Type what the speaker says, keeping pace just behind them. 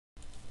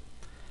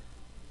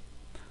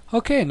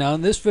Okay, now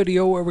in this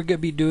video what we're going to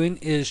be doing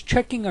is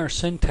checking our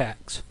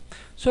syntax.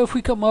 So if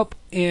we come up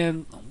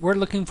and we're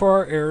looking for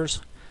our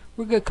errors,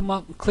 we're going to come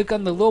up and click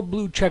on the little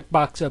blue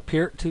checkbox up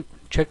here to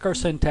check our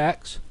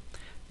syntax.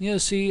 You'll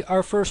see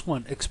our first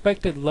one,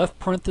 expected left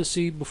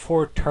parenthesis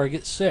before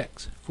target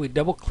 6. If we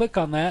double click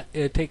on that,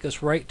 it'll take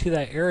us right to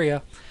that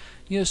area.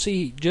 You'll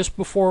see just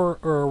before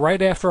or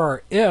right after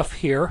our if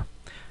here,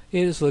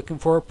 it is looking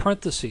for a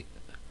parenthesis.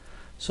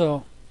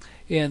 So,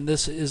 and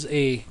this is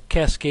a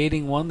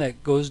cascading one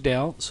that goes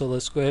down, so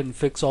let's go ahead and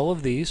fix all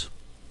of these.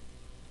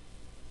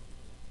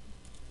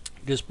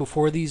 Just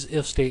before these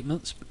if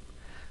statements,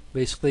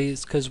 basically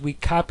it's because we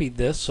copied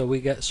this, so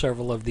we got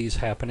several of these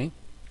happening.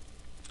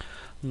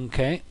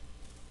 Okay.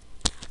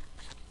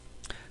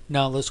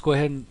 Now let's go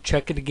ahead and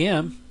check it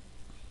again,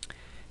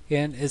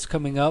 and it's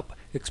coming up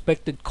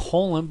expected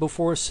colon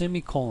before a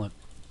semicolon.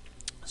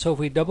 So if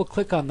we double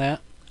click on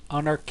that,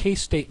 on our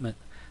case statement,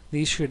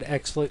 these should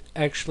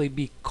actually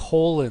be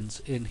colons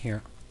in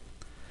here.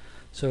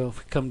 So if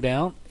we come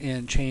down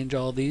and change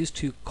all these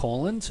to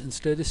colons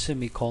instead of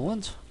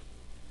semicolons.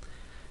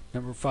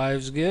 Number 5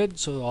 is good,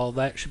 so all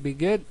that should be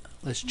good.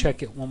 Let's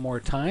check it one more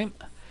time,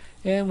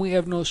 and we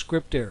have no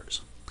script errors.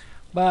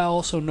 But I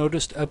also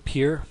noticed up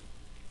here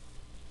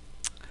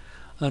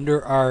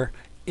under our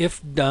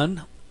if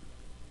done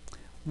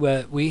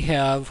we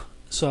have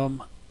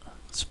some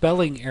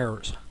spelling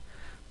errors.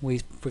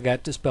 We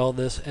forgot to spell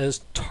this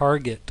as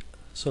target,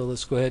 so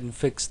let's go ahead and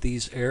fix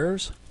these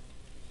errors.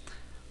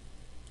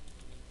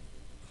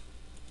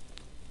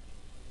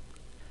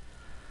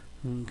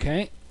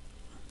 Okay,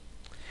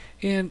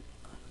 and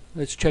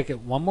let's check it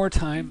one more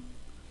time.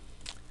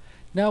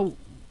 Now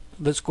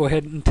let's go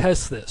ahead and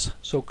test this.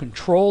 So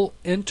control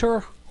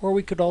enter, or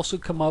we could also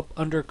come up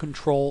under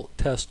control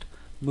test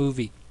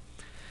movie,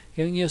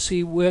 and you'll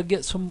see we'll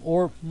get some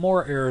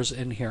more errors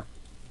in here.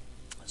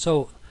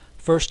 So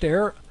first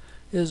error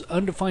is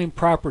undefined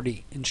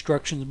property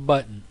instructions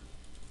button.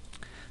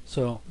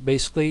 So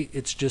basically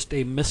it's just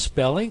a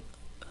misspelling.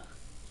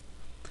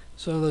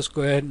 So let's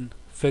go ahead and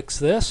fix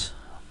this.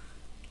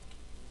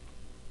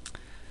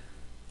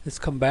 Let's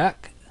come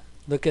back,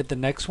 look at the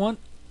next one.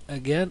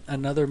 Again,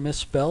 another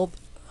misspelled.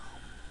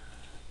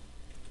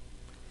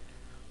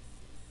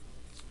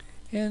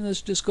 And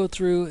let's just go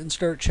through and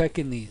start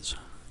checking these.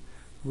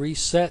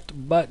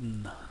 Reset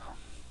button.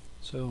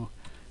 So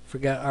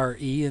forgot our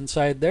E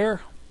inside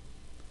there.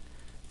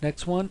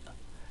 Next one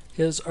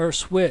is our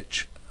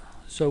switch.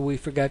 So we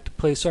forgot to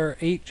place our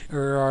H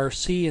or our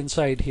C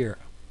inside here.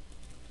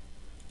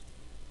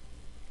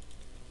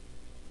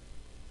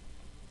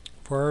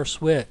 For our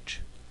switch.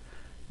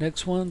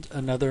 Next one's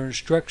another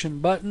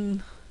instruction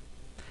button,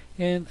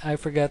 and I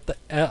forgot the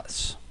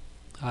S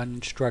on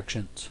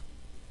instructions.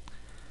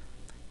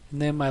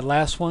 And then my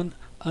last one,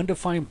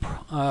 undefined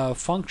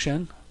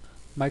function,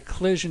 my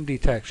collision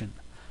detection.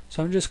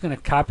 So I'm just going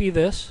to copy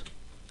this,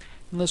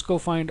 and let's go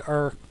find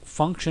our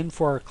function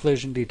for our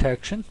collision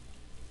detection.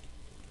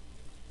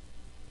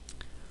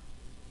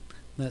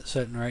 That's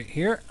sitting right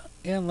here,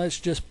 and let's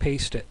just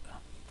paste it.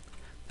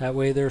 That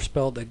way they're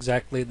spelled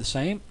exactly the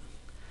same.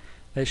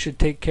 That should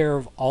take care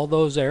of all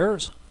those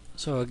errors.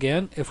 So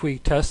again, if we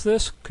test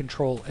this,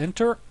 control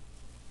enter,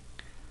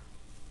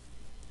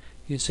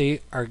 you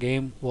see our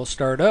game will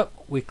start up.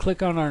 We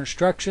click on our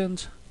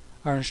instructions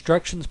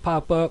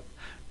pop up.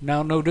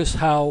 Now notice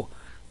how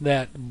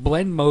that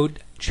blend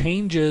mode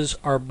changes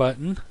our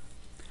button.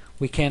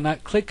 We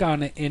cannot click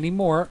on it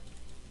anymore.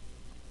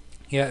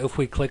 Yeah, if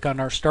we click on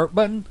our start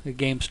button, the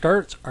game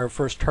starts, our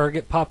first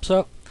target pops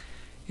up,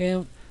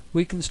 and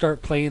we can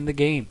start playing the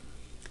game.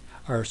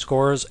 Our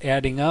score is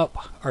adding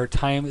up, our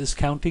time is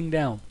counting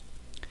down.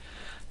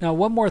 Now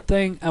one more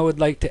thing I would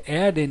like to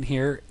add in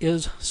here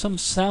is some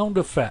sound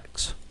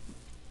effects.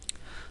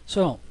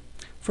 So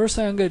first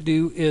thing I'm going to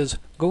do is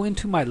go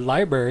into my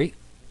library,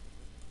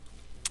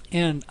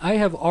 and I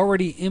have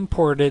already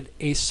imported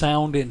a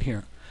sound in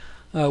here.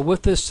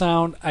 With this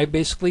sound, I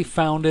basically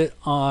found it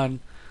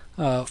on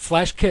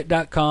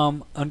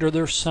flashkit.com under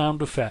their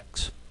sound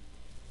effects.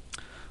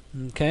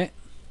 Okay,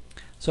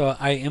 so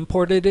I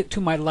imported it to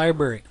my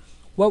library.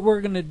 What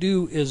we're going to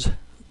do is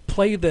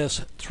play this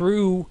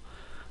through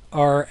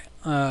our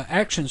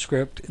action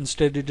script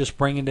instead of just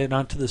bringing it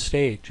onto the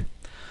stage.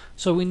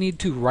 So we need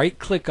to right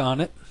click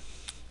on it,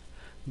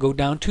 go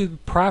down to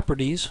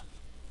properties,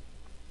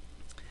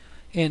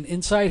 and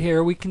inside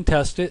here we can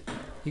test it.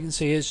 You can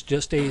see it's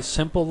just a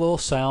simple little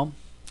sound,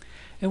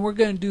 and we're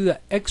going to do the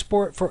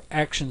export for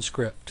action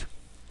script.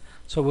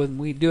 So when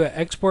we do an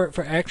export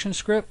for action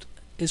script,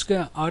 it's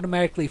going to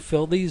automatically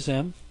fill these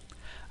in.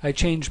 I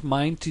changed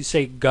mine to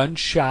say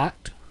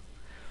gunshot,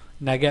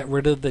 and I got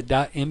rid of the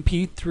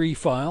 .mp3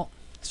 file.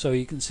 So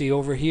you can see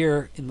over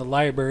here in the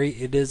library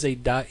it is a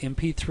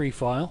 .mp3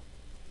 file.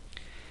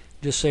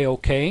 Just say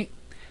OK.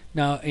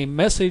 Now a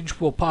message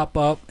will pop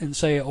up and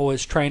say, oh,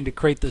 it's trying to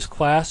create this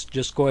class.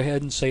 Just go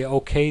ahead and say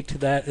OK to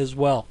that as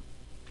well.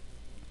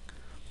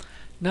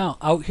 Now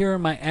out here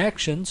in my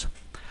actions,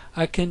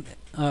 I can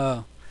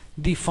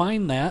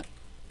define that.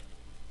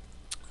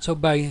 So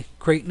by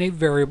creating a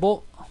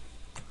variable,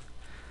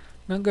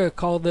 And I'm going to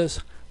call this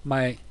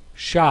my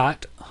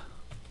shot,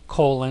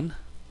 colon,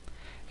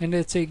 and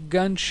it's a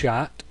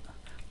gunshot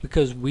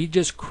because we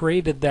just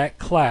created that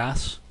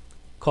class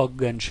called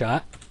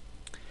gunshot.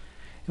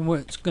 And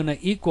what's going to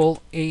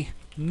equal a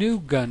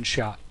new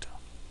gunshot.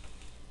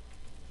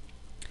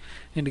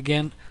 And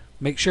again,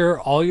 make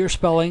sure all your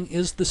spelling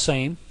is the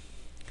same.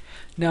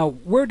 Now,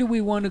 where do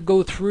we want to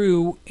go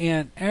through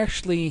and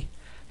actually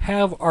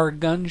have our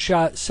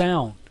gunshot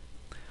sound?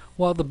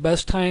 Well, the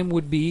best time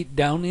would be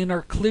down in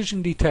our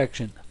collision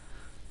detection.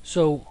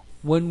 So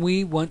when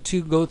we want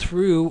to go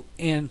through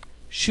and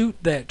shoot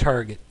that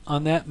target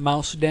on that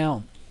mouse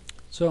down.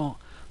 So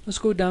let's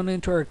go down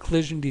into our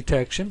collision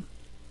detection.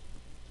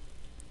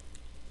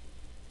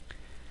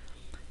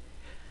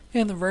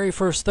 And the very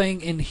first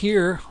thing in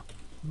here,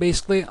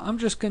 basically, I'm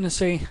just going to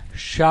say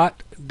shot.play.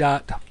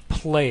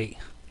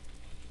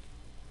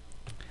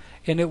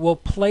 And it will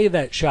play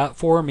that shot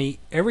for me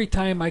every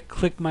time I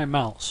click my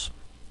mouse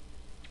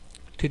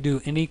to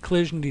do any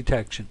collision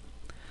detection.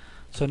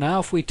 So now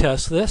if we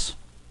test this,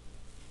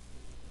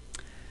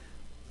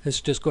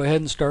 let's just go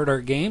ahead and start our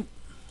game.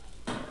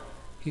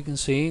 You can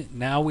see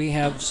now we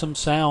have some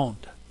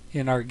sound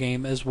in our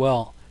game as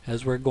well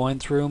as we're going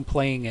through and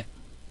playing it.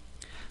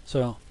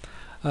 So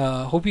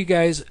hope you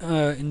guys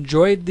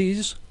enjoyed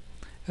these.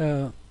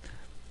 Leave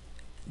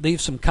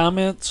some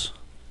comments.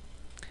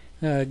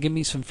 Give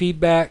me some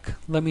feedback.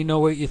 Let me know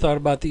what you thought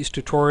about these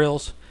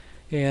tutorials.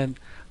 And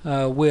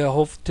we'll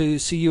hope to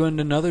see you in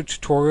another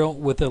tutorial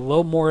with a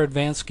little more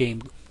advanced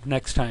game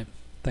next time.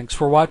 Thanks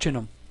for watching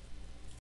them.